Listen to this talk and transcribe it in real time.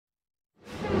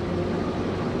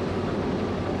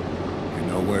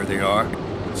where they are?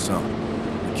 Some.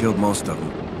 We killed most of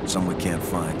them. Some we can't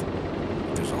find.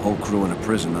 There's a whole crew in a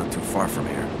prison not too far from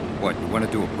here. What, you want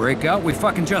to do a breakout? We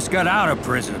fucking just got out of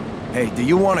prison. Hey, do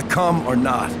you want to come or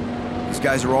not? These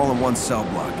guys are all in one cell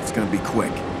block. It's gonna be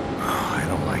quick. Oh, I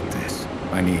don't like this.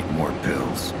 I need more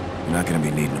pills. You're not gonna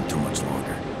be needing them too much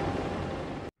longer.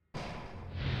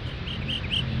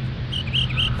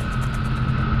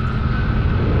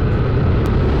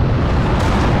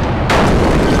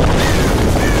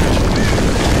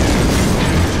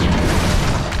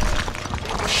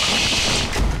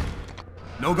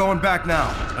 No going back now.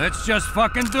 Let's just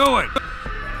fucking do it.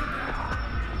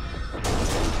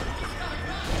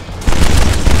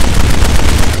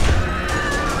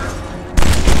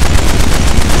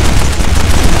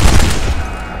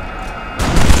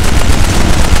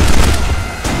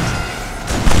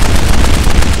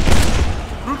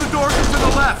 Through the doors and to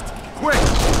the left. Quick.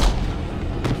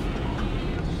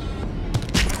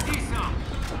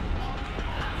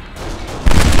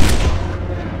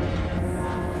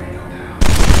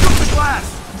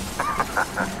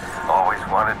 Always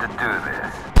wanted to do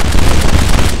this.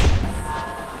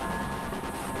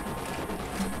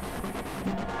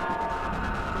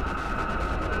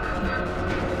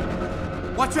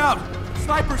 Watch out!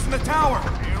 Snipers in the tower!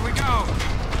 Here we go.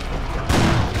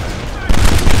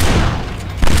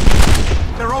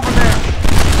 They're over there!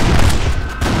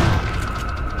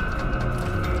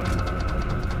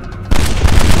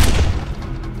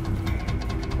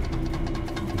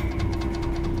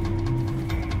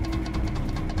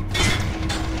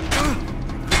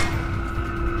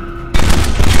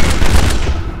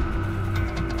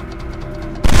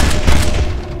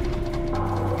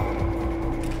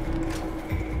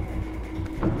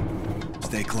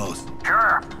 Stay close.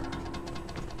 Sure.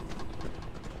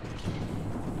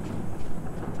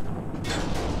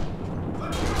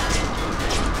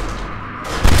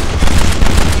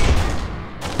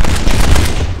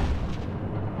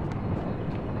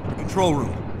 Control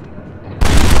room.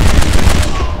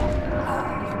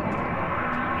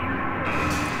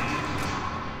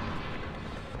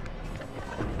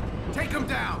 Take him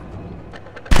down!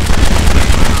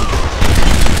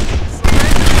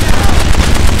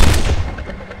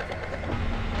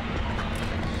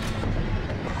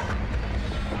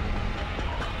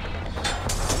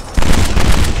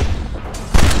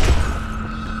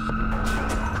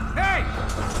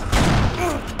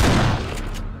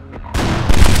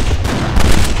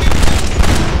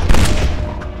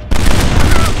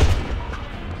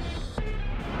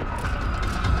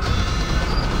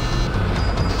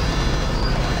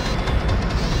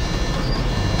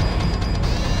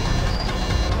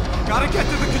 Gotta get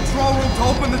to the control room to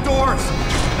open the doors!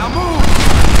 Now move!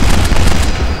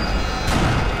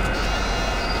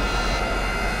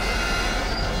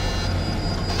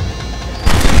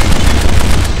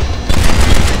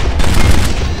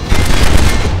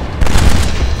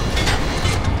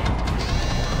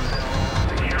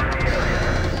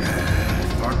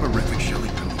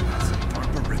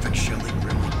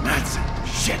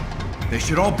 Shit! They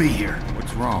should all be here.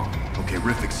 What's wrong? Okay,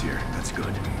 Riffic's here. That's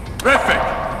good.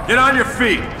 Riffic! Get on your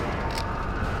feet!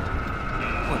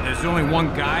 What, there's only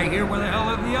one guy here? Where the hell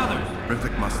are the others?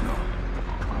 Riffic must know.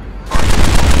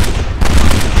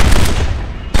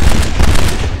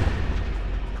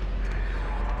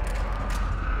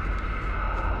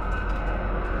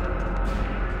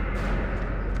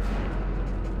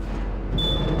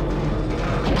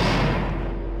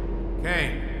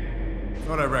 Kane,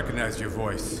 thought I recognized your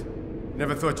voice.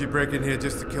 Never thought you'd break in here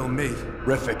just to kill me.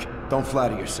 Riffic, don't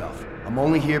flatter yourself. I'm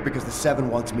only here because the Seven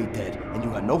wants me dead, and you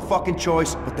had no fucking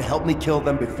choice but to help me kill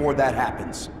them before that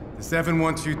happens. The Seven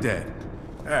wants you dead.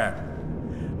 Ah,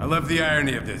 I love the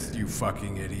irony of this, you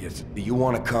fucking idiot. Do you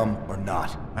want to come or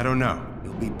not? I don't know.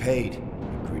 You'll be paid,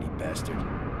 you greedy bastard.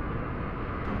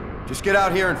 Just get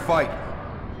out here and fight.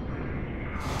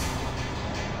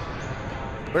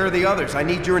 Where are the others? I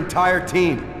need your entire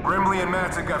team. Brimley and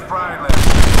Matson got fried last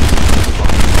night.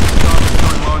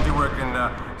 Doing laundry work and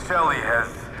Shelley has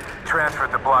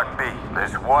transferred to Block B.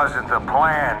 This wasn't the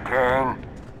plan, Kane.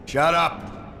 Shut up.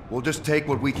 We'll just take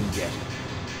what we can get.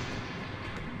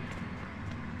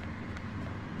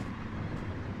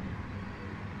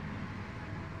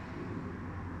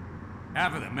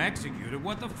 Half of them executed.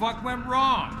 What the fuck went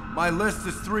wrong? My list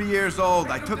is 3 years old.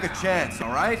 I took a chance,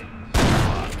 all right?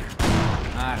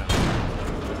 I don't know.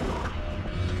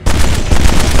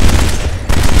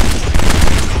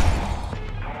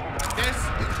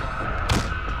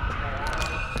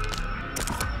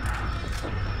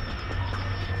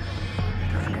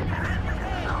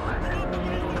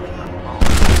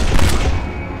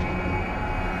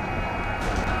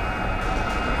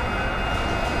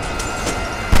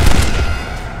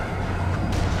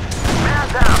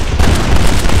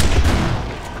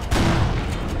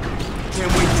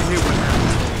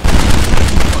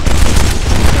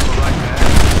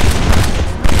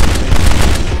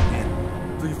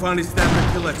 finally stop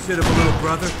and kill that shit of a little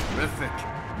brother? Terrific.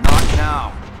 Not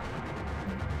now.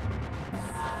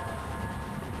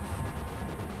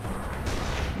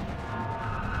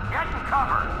 Get in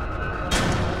cover!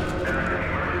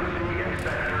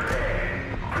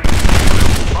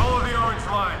 Follow the orange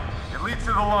line. It leads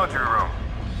to the laundry room.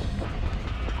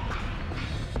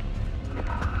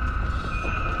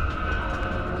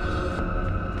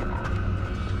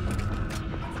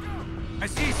 I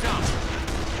see some.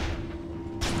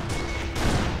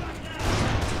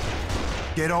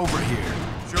 Get over here.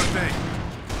 Sure thing.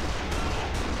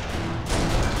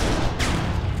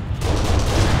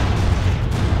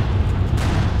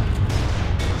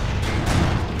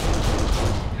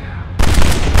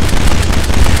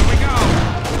 Here we go.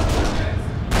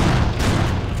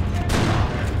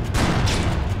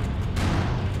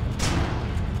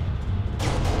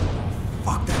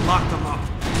 Fuck, they locked them up.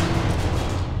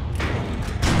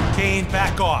 Kane,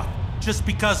 back off. Just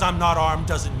because I'm not armed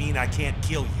doesn't mean I can't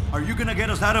kill you. Are you gonna get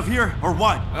us out of here, or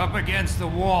what? Up against the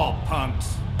wall,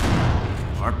 punks.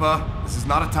 Arpa, this is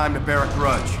not a time to bear a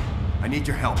grudge. I need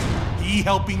your help. He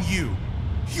helping you.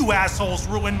 You assholes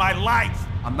ruined my life.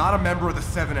 I'm not a member of the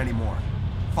Seven anymore.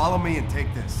 Follow me and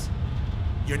take this.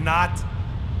 You're not?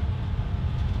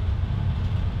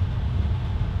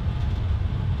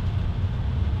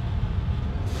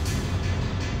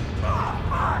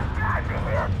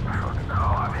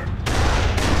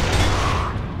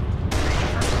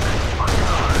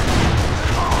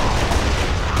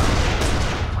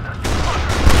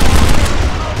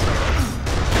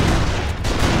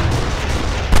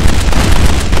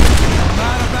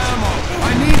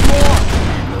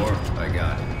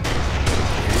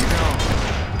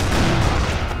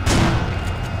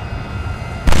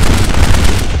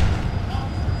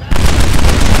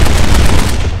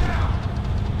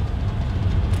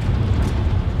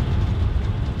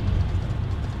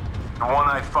 The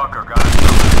one-eyed fucker got us.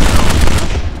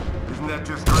 Isn't that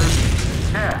just great?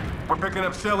 Yeah, we're picking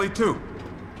up Shelly too.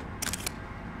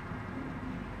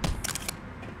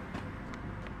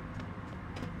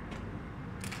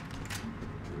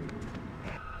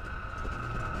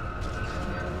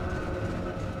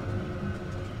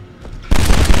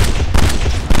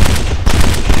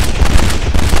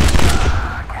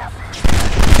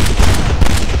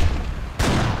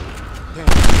 I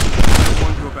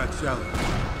warned you about Shelly.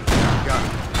 Got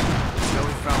it.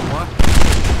 Shelly found what?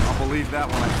 I'll believe that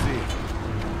when I see it.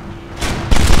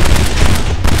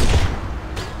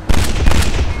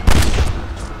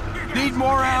 Need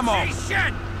more ammo!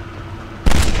 Shit!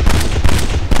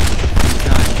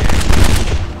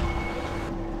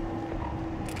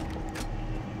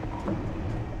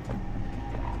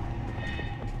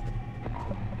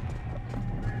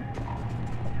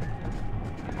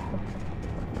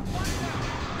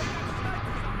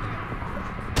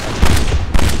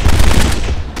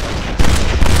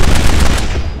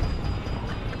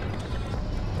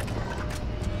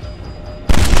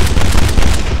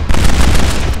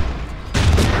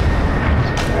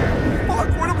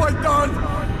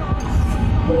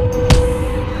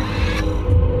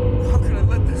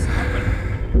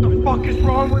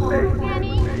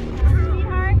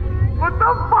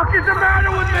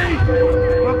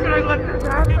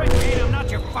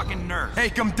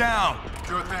 Take him down!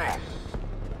 Sure thing.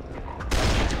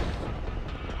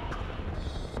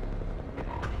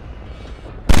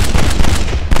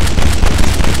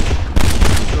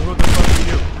 So who the fuck are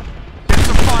you? Get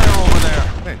some fire over there!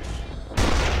 Linch.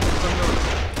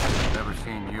 Never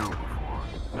seen you before.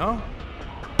 No?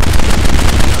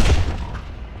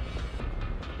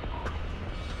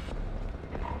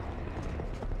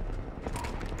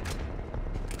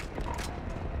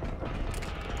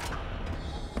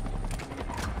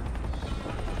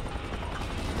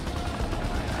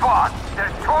 Fuck!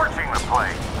 They're torching the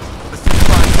place! Let's just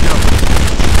find Shelly.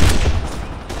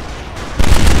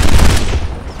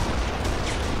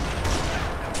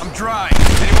 I'm dry.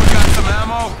 Anyone got some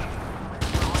ammo?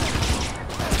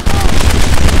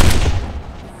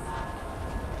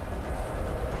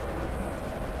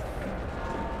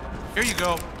 Here you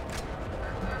go.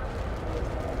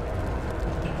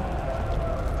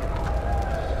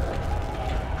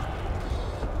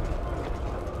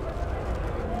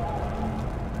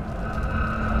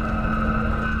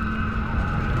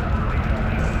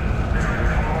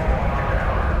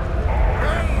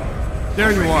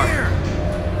 There you are.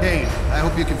 Kane, I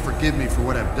hope you can forgive me for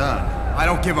what I've done. I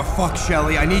don't give a fuck,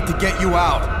 Shelly. I need to get you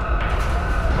out.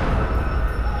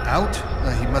 Out?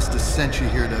 He must have sent you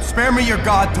here to... Spare me your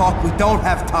god talk. We don't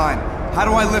have time. How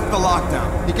do I lift the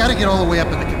lockdown? You gotta get all the way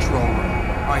up in the control room.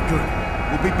 All right, good.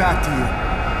 We'll be back to you.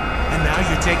 And now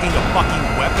you're taking a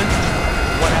fucking weapon?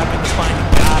 what happened to finding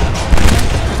God and all that.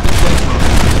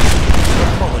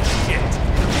 You're full of shit.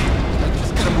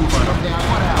 Just get a move on, okay? I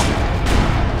want out.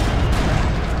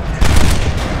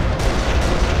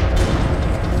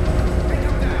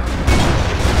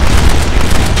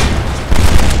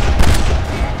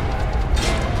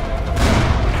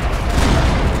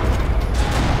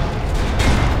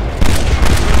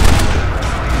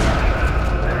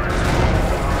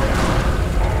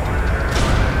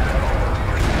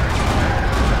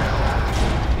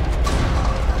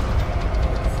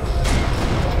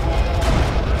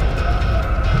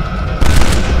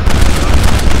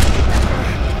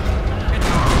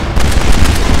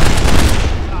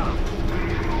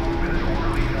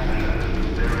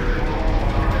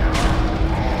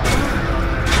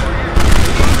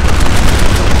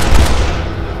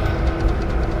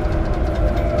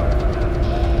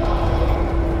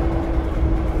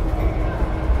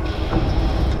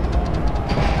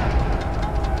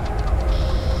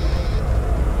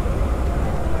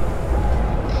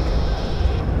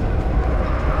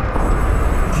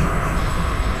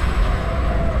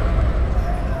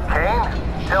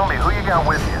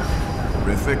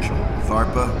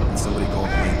 And somebody called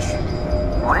Linch.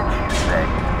 Linch, you say?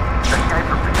 That guy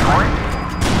from Detroit?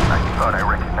 I thought I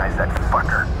recognized that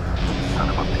fucker. Son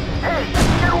of a... Hey,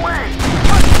 get away!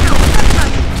 Fuck you!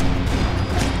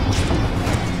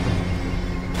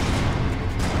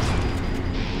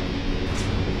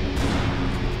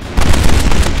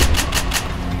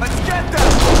 Let's get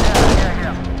them!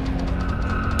 Yeah.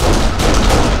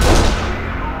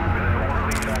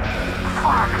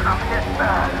 Fuck, I'm hitting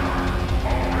that.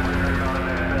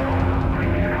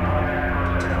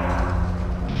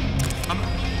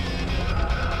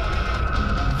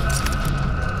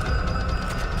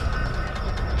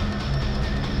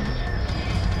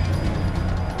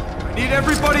 Need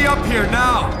everybody up here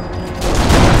now!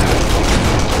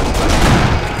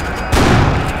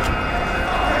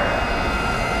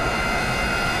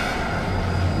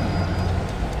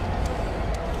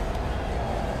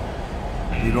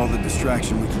 Need all the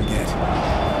distraction we can get.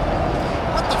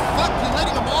 What the fuck? You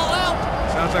letting them all out?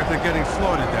 Sounds like they're getting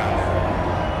slaughtered down there.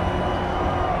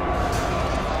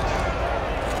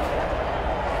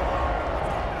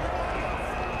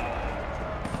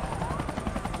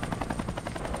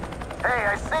 Hey,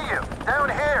 I see you! Down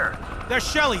here! There's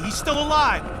Shelley. He's still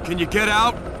alive. Can you get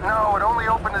out? No, it only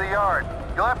opened to the yard.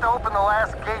 You'll have to open the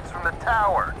last gates from the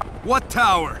tower. What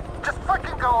tower? Just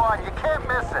fucking go on, you can't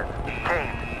miss it.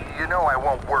 Kane, you know I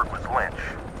won't work with Linch.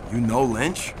 You know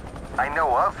Linch? I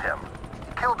know of him.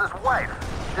 Killed his wife.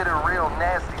 Did a real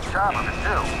nasty job of it,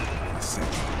 too. Listen,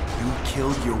 you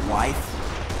killed your wife?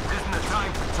 Isn't the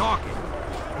time for talking.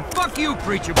 And fuck you,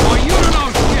 preacher boy. You don't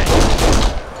know shit.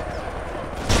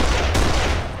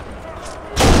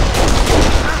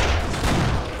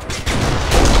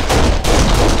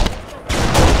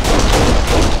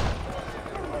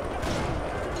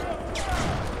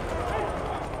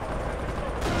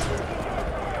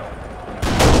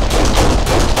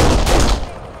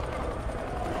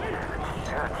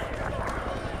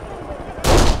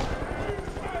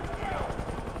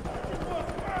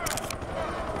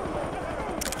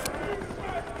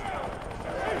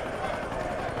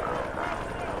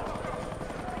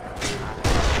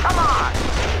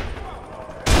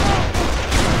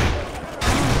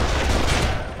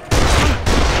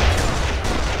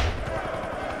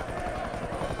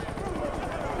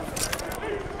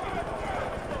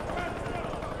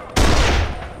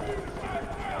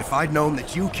 If I'd known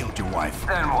that you killed your wife,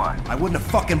 Then what? I wouldn't have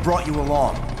fucking brought you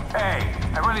along. Hey,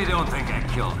 I really don't think I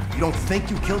killed her. You don't think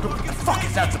you killed her? What the fuck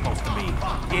is that supposed to mean?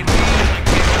 It means I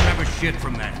can't remember shit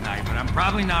from that night, but I'm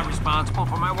probably not responsible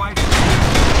for my wife.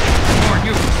 Or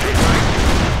you,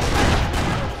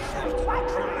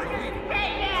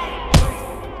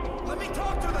 Let me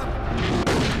talk to them!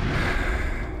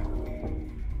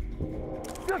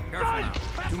 Careful now.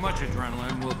 Too much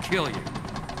adrenaline will kill you.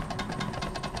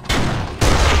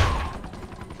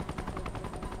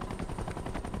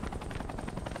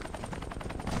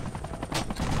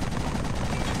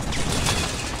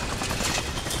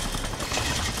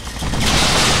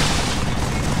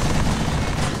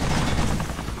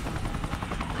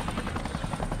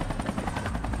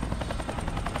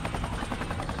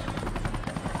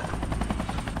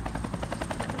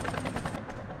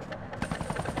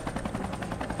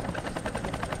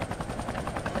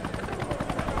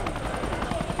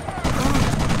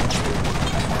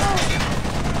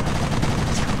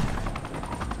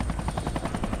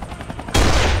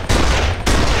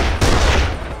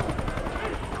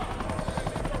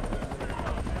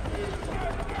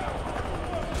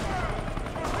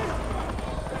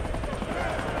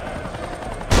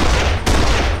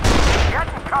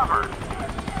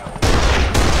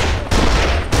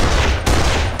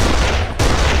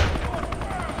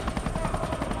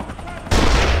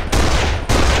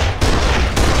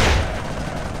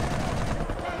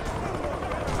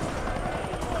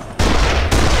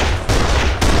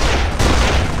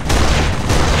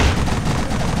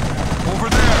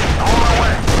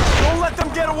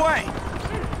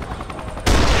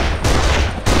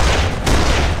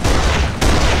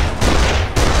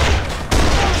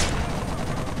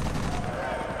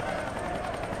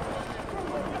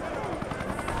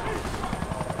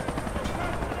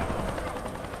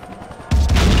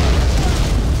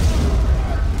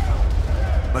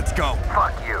 Let's go.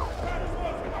 Fuck you.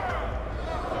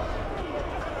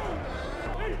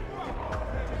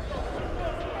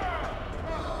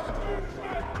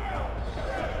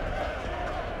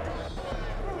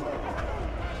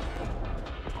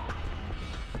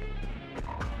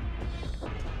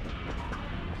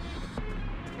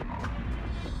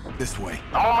 This way.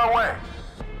 I'm on my way.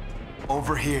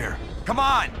 Over here. Come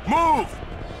on, move!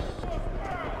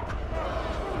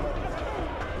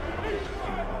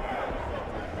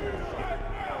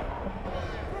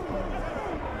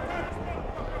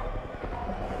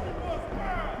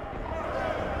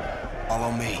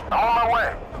 Follow me. I'm on my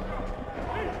way.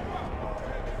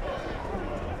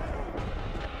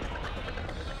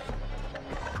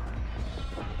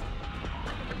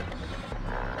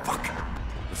 Fuck.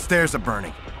 The stairs are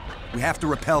burning. We have to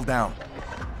rappel down.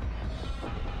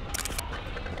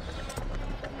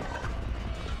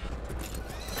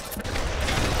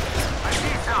 I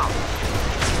see some.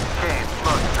 Kane,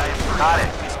 look, I've got it.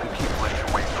 You keep Linch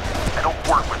away from me. I don't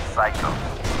work with psychos.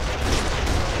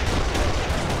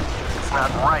 It's not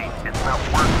right. It's not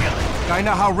working. I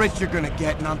know how rich you're gonna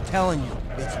get, and I'm telling you,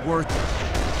 it's worth it.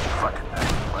 Fucking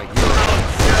that. Like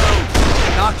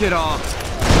you're... Knock it off.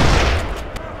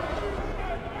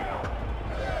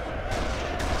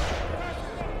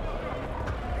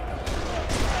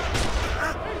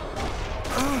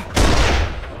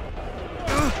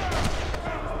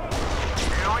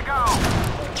 Here we go.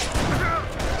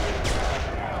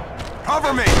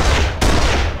 Cover me!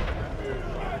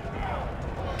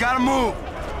 Gotta move!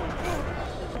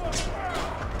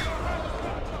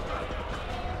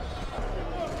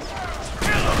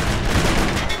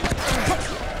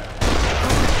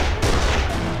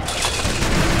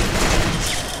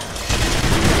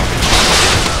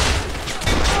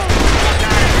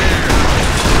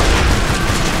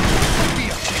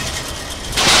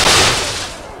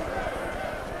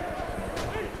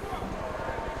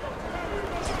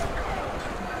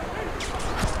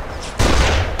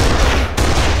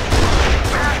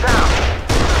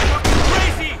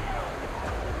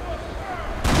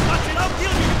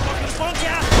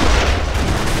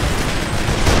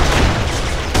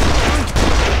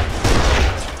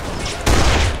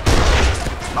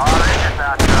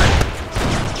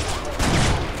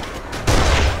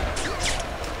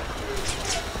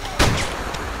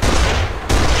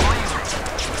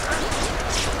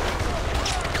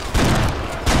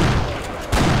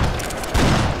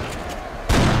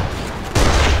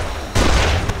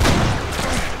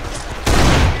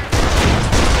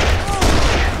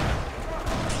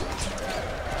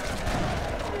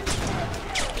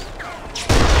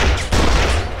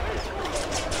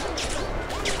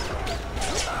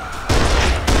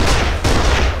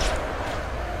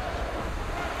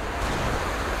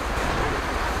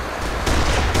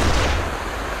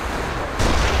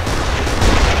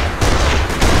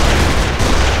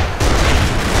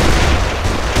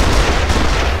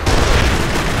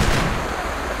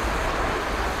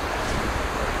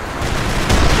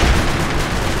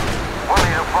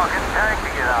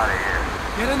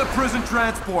 Get in the prison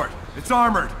transport. It's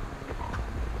armored.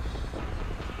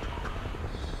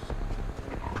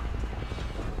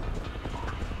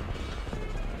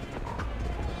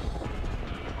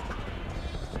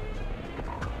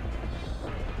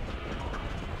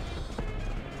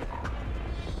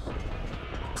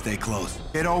 Stay close.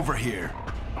 Get over here.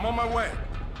 I'm on my way.